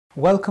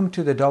Welcome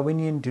to the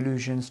Darwinian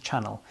Delusions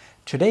channel.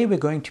 Today we're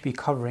going to be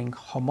covering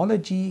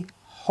Homology,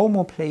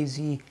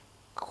 Homoplasy,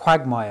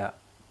 Quagmire,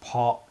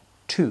 part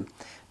 2.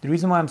 The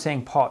reason why I'm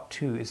saying part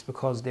 2 is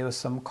because there were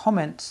some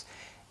comments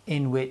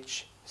in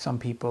which some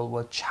people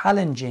were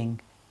challenging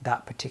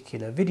that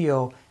particular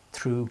video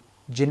through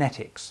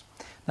genetics.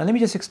 Now let me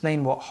just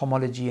explain what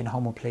homology and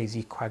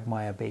homoplasy,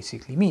 quagmire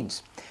basically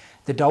means.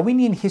 The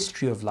Darwinian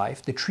history of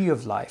life, the tree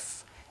of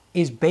life,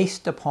 is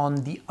based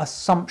upon the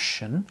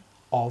assumption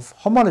of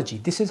homology.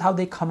 This is how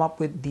they come up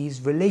with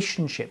these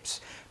relationships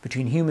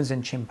between humans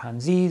and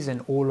chimpanzees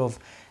and all of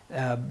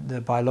the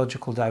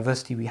biological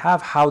diversity we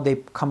have. How they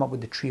come up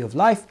with the tree of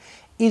life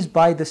is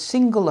by the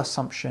single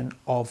assumption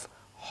of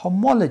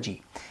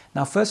homology.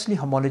 Now firstly,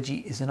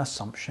 homology is an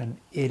assumption.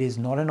 It is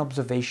not an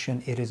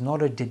observation. It is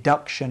not a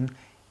deduction.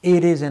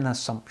 It is an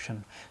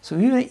assumption. So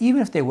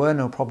even if there were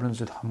no problems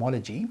with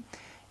homology,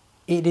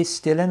 it is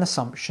still an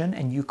assumption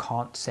and you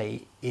can't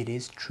say it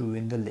is true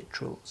in the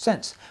literal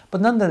sense. But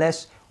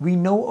nonetheless, we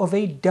know of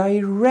a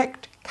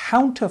direct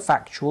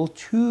counterfactual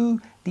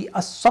to the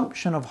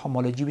assumption of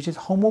homology, which is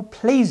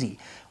homoplasy,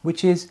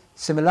 which is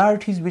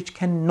similarities which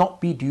cannot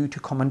be due to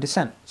common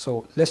descent.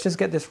 So let's just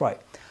get this right.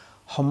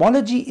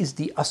 Homology is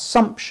the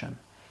assumption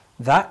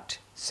that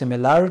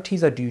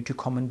similarities are due to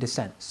common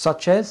descent,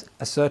 such as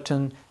a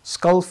certain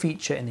skull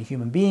feature in the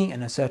human being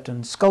and a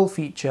certain skull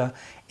feature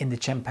in the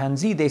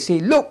chimpanzee. They say,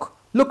 look,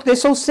 they're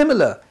so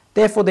similar,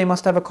 therefore they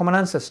must have a common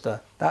ancestor.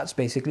 That's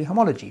basically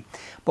homology.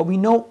 But we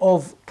know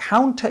of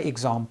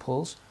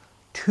counterexamples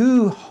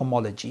to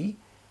homology,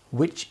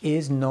 which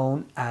is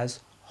known as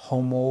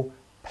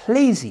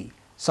homoplasy,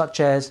 such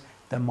as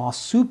the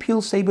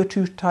marsupial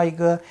saber-toothed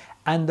tiger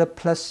and the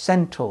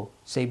placental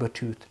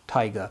saber-toothed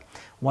tiger.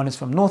 One is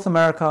from North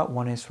America,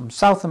 one is from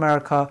South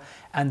America,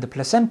 and the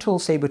placental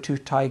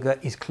saber-toothed tiger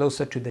is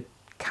closer to the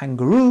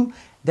kangaroo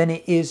than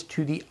it is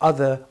to the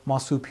other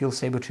marsupial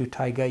saber-toothed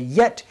tiger.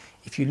 Yet,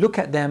 if you look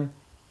at them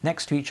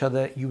next to each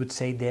other, you would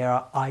say they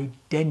are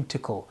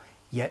identical,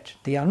 yet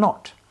they are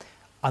not.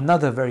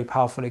 Another very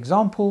powerful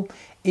example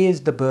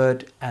is the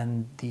bird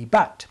and the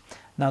bat.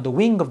 Now, the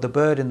wing of the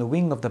bird and the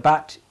wing of the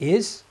bat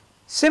is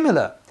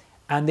similar,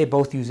 and they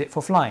both use it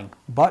for flying,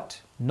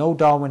 but no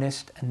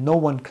Darwinist and no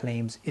one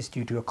claims it's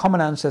due to a common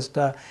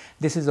ancestor.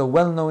 This is a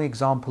well-known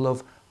example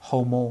of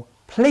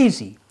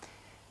homoplasy.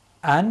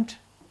 And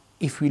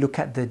if we look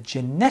at the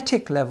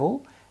genetic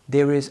level,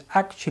 there is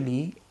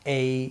actually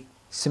a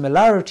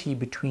similarity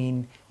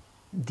between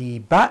the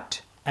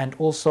bat and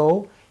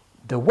also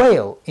the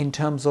whale in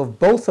terms of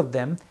both of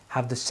them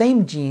have the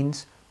same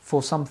genes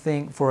for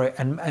something, for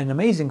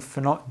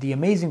the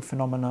amazing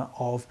phenomena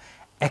of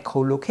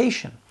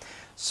echolocation.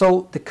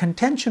 So the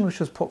contention which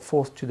was put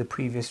forth to the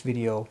previous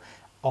video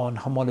on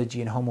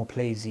homology and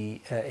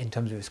homoplasy in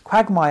terms of its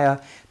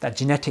quagmire, that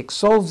genetics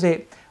solves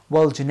it,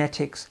 well,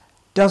 genetics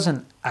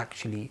doesn't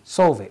actually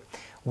solve it.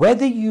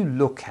 Whether you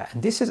look at,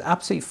 and this is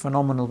absolutely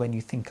phenomenal when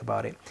you think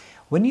about it,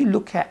 when you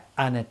look at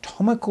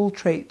anatomical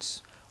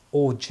traits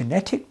or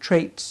genetic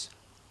traits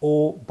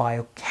or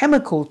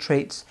biochemical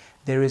traits,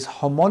 there is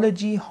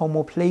homology,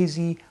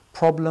 homoplasy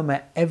problem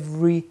at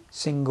every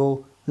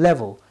single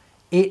level.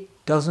 It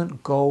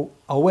doesn't go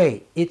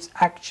away. It's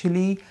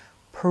actually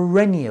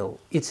perennial.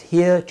 It's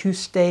here to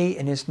stay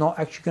and it's not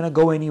actually going to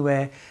go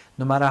anywhere,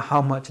 no matter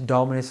how much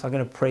Darwinists are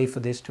going to pray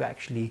for this to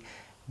actually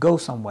go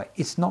somewhere.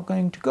 It's not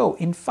going to go.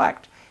 In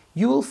fact,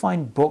 you will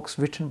find books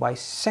written by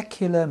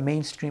secular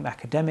mainstream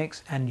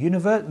academics and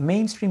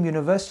mainstream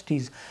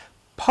universities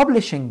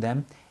publishing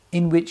them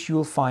in which you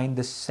will find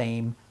the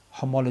same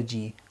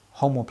homology,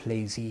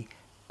 homoplasy,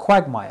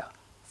 quagmire.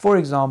 For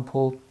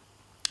example,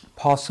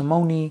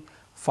 parsimony,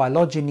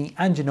 phylogeny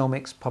and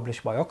genomics,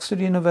 published by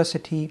Oxford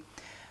University,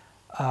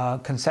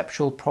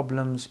 conceptual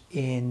problems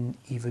in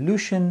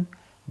evolution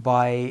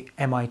by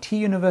MIT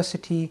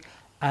University,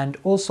 and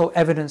also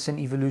evidence in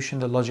evolution,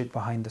 the logic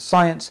behind the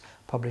science,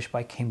 published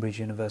by Cambridge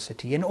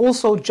University. And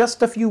also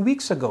just a few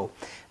weeks ago,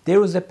 there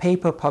was a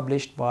paper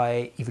published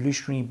by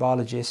evolutionary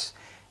biologists.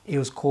 It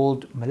was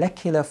called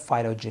Molecular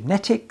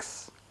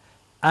Phylogenetics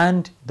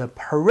and the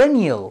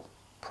Perennial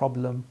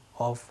Problem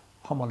of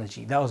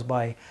Homology. That was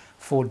by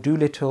Ford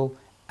Doolittle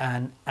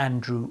and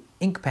Andrew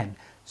Inkpen.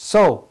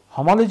 So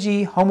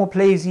homology,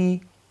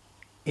 homoplasy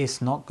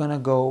is not going to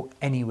go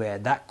anywhere.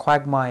 That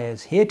quagmire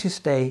is here to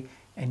stay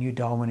and you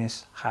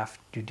Darwinists have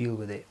to deal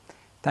with it.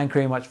 Thank you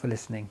very much for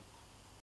listening.